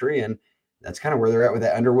the country? And that's kind of where they're at with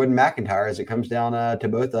that Underwood and McIntyre as it comes down to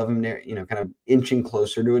both of them, kind of inching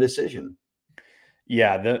closer to a decision.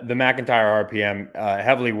 Yeah, the McIntyre RPM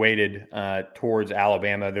heavily weighted towards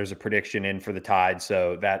Alabama. There's a prediction in for the Tide,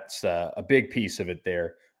 so that's a big piece of it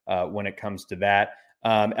there when it comes to that.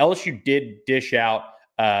 LSU did dish out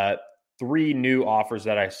 3 new offers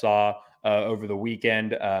that I saw over the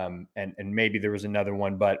weekend, and maybe there was another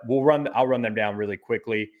one, but I'll run them down really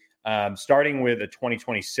quickly. Starting with a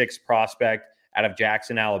 2026 prospect out of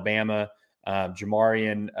Jackson, Alabama,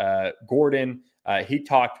 Jamarian Gordon. He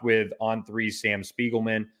talked with On3's Sam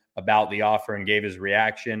Spiegelman about the offer and gave his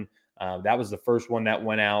reaction. That was the first one that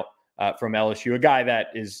went out from LSU, a guy that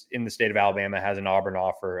is in the state of Alabama, has an Auburn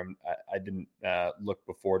offer. I didn't look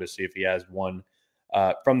before to see if he has one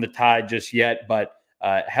from the Tide just yet, but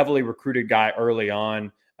heavily recruited guy early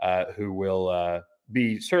on who will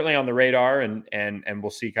be certainly on the radar, and we'll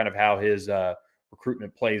see kind of how his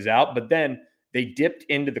recruitment plays out. But then they dipped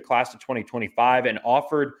into the class of 2025 and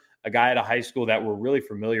offered a guy at a high school that we're really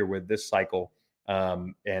familiar with this cycle,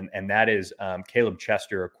 and that is Caleb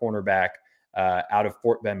Chester, a cornerback out of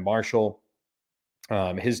Fort Bend Marshall.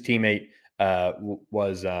 His teammate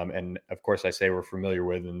was, and of course I say we're familiar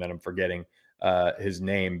with, and then I'm forgetting his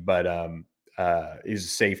name, but he's a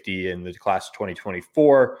safety in the class of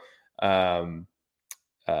 2024. I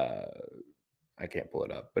can't pull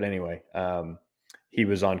it up, but anyway, he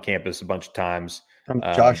was on campus a bunch of times.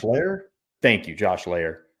 Josh Lair? Thank you, Josh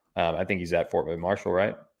Lair. I think he's at Fort Wayne Marshall,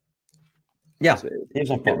 right? Yeah, he's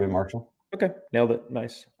on Fort Wayne Marshall. Okay, nailed it.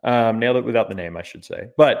 Nice. Nailed it without the name, I should say.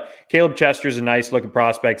 But Caleb Chester's a nice looking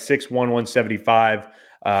prospect, 6'1", 175,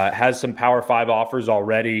 has some Power 5 offers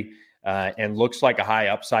already, and looks like a high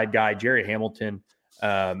upside guy. Jerry Hamilton,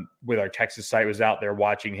 with our Texas site, was out there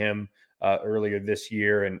watching him earlier this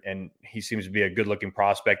year, and he seems to be a good looking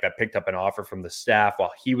prospect that picked up an offer from the staff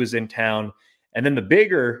while he was in town. And then the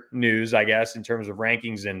bigger news, I guess, in terms of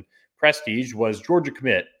rankings and prestige was Georgia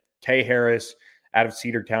commit Tay Harris out of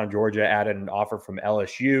Cedartown, Georgia, added an offer from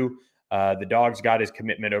LSU. The Dogs got his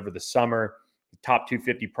commitment over the summer, top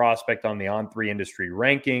 250 prospect on the On3 industry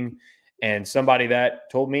ranking, and somebody that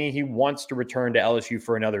told me he wants to return to LSU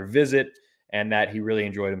for another visit and that he really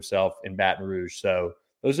enjoyed himself in Baton Rouge. So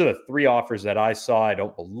those are the three offers that I saw. I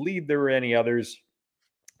don't believe there were any others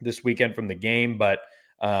this weekend from the game, but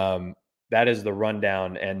that is the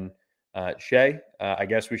rundown. And Shay, I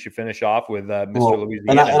guess we should finish off with Mr.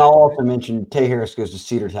 Louisiana. And I'll also mention Tay Harris goes to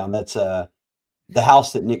Cedartown. That's the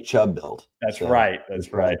house that Nick Chubb built. That's right.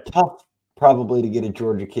 That's right. Tough probably to get a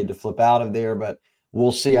Georgia kid to flip out of there, but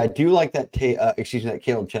we'll see. I do like that that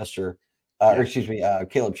Caleb Chester,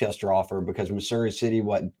 Caleb Chester offer, because Missouri City,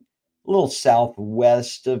 a little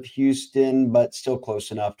southwest of Houston, but still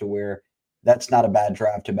close enough to where that's not a bad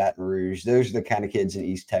drive to Baton Rouge. Those are the kind of kids in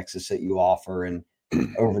East Texas that you offer, and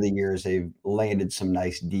over the years, they've landed some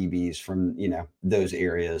nice DBs from, those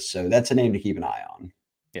areas. So that's a name to keep an eye on.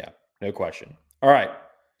 Yeah, no question. All right.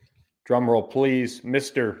 Drum roll, please.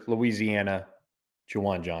 Mr. Louisiana,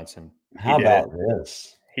 Juwan Johnson. How about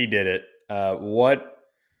this? He did it. What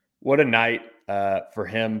a night for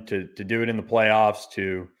him to do it in the playoffs,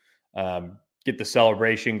 to get the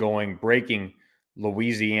celebration going, breaking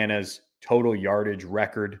Louisiana's total yardage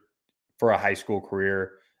record for a high school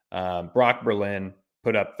career. Brock Berlin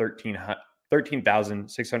put up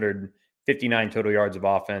 13,659 total yards of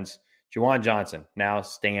offense. Juwan Johnson now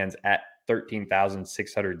stands at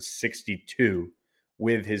 13,662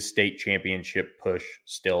 with his state championship push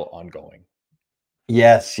still ongoing.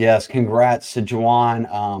 Yes. Congrats to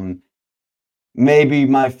Juwan. Maybe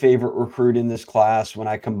my favorite recruit in this class when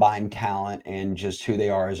I combine talent and just who they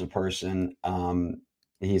are as a person.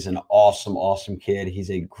 He's an awesome kid. He's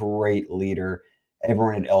a great leader.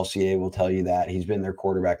 Everyone at LCA will tell you that. He's been their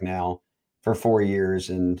quarterback now for 4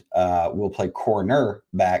 years, and will play corner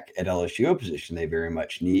back at LSU, a position they very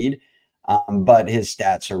much need. But his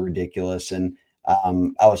stats are ridiculous. And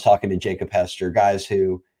I was talking to Jacob Hester, guys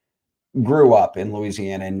who grew up in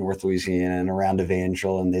Louisiana and North Louisiana and around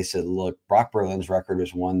Evangel, and they said, look, Brock Berlin's record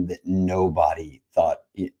is one that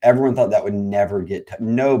everyone thought that would never get to.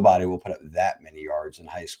 Nobody will put up that many yards in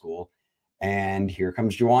high school. And here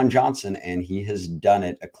comes Juwan Johnson, and he has done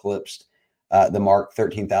it, eclipsed the mark,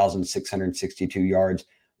 13,662 yards.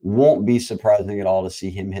 Won't be surprising at all to see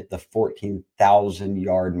him hit the 14,000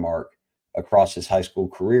 yard mark across his high school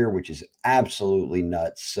career, which is absolutely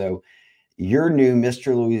nuts. So your new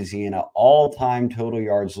Mr. Louisiana all-time total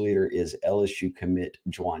yards leader is LSU commit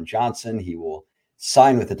Juwan Johnson. He will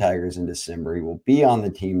sign with the Tigers in December. He will be on the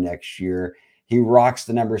team next year. He rocks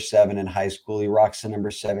the number 7 in high school. He rocks the number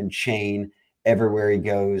 7 chain everywhere he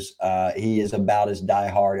goes. He is about as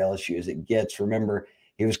diehard LSU as it gets. Remember,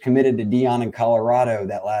 he was committed to Dion in Colorado.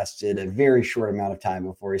 That lasted a very short amount of time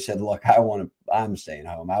before he said, look, I'm staying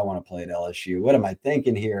home. I want to play at LSU. What am I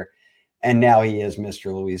thinking here? And now he is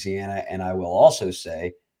Mr. Louisiana. And I will also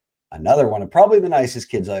say another one of probably the nicest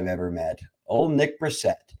kids I've ever met, old Nick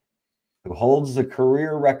Brissett, who holds the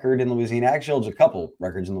career record in Louisiana. Actually holds a couple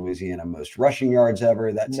records in Louisiana. Most rushing yards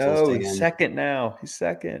ever. That's still staying. He's second now. He's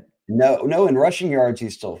second. No, in rushing yards,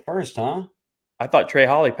 he's still first, huh? I thought Trey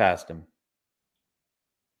Holly passed him.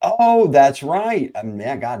 Oh, that's right.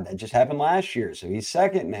 Man, God, that just happened last year. So he's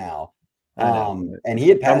second now. And he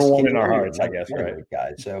had passed number one in our hearts, I guess, right?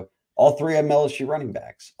 Guy. So all three of them LSU running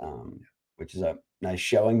backs, which is a nice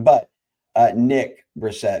showing. But Nick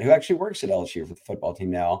Brissett, who actually works at LSU for the football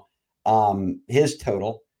team now, his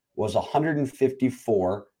total was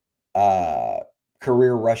 154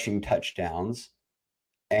 career rushing touchdowns.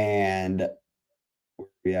 And where are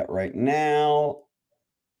we at right now?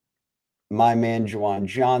 My man, Juwan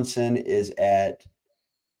Johnson, is at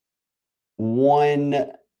the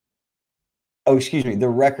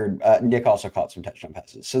record, Nick also caught some touchdown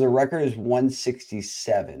passes. So the record is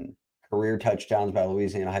 167 career touchdowns by a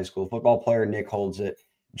Louisiana high school football player. Nick holds it.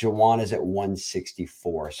 Jawan is at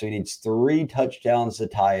 164. So he needs 3 touchdowns to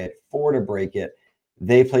tie it, 4 to break it.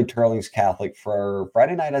 They played Turlings Catholic for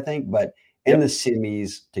Friday night, I think, but in the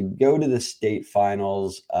semis to go to the state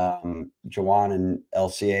finals. Jawan and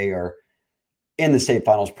LCA are in the state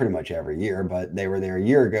finals pretty much every year, but they were there a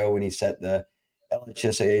year ago when he set the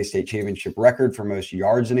LHSAA state championship record for most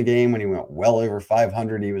yards in a game when he went well over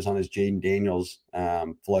 500. He was on his Jaden Daniels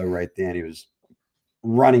flow right then. He was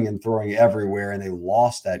running and throwing everywhere, and they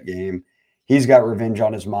lost that game. He's got revenge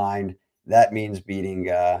on his mind. That means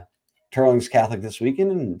beating Turlings Catholic this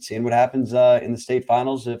weekend and seeing what happens in the state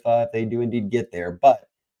finals if they do indeed get there. But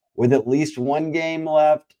with at least one game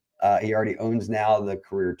left, he already owns now the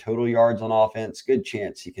career total yards on offense. Good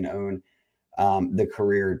chance he can own the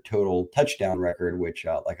career total touchdown record, which,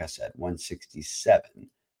 like I said, 167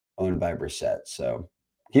 owned by Brissett. So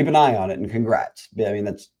keep an eye on it and congrats. I mean,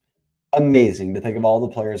 that's amazing to think of all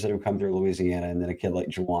the players that have come through Louisiana, and then a kid like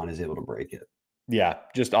Jawan is able to break it. Yeah,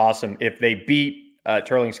 just awesome. If they beat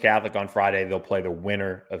Turlings Catholic on Friday, they'll play the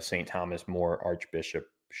winner of St. Thomas More Archbishop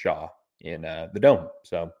Shaw in the Dome.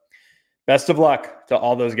 So best of luck to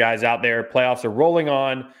all those guys out there. Playoffs are rolling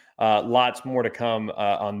on. Lots more to come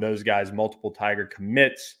on those guys. Multiple Tiger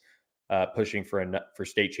commits pushing for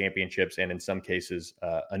state championships, and in some cases,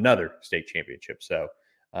 another state championship. So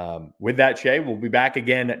with that, Shay, we'll be back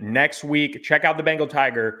again next week. Check out the Bengal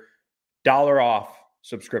Tiger $1 off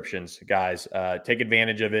subscriptions, guys. Take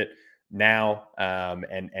advantage of it now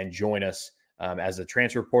and join us as the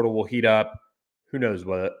transfer portal will heat up. Who knows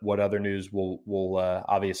what other news we'll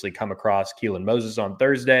obviously come across. Keelan Moses on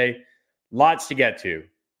Thursday. Lots to get to.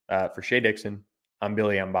 For Shay Dixon, I'm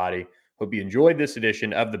Billy Embody. Hope you enjoyed this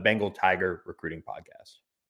edition of the Bengal Tiger Recruiting Podcast.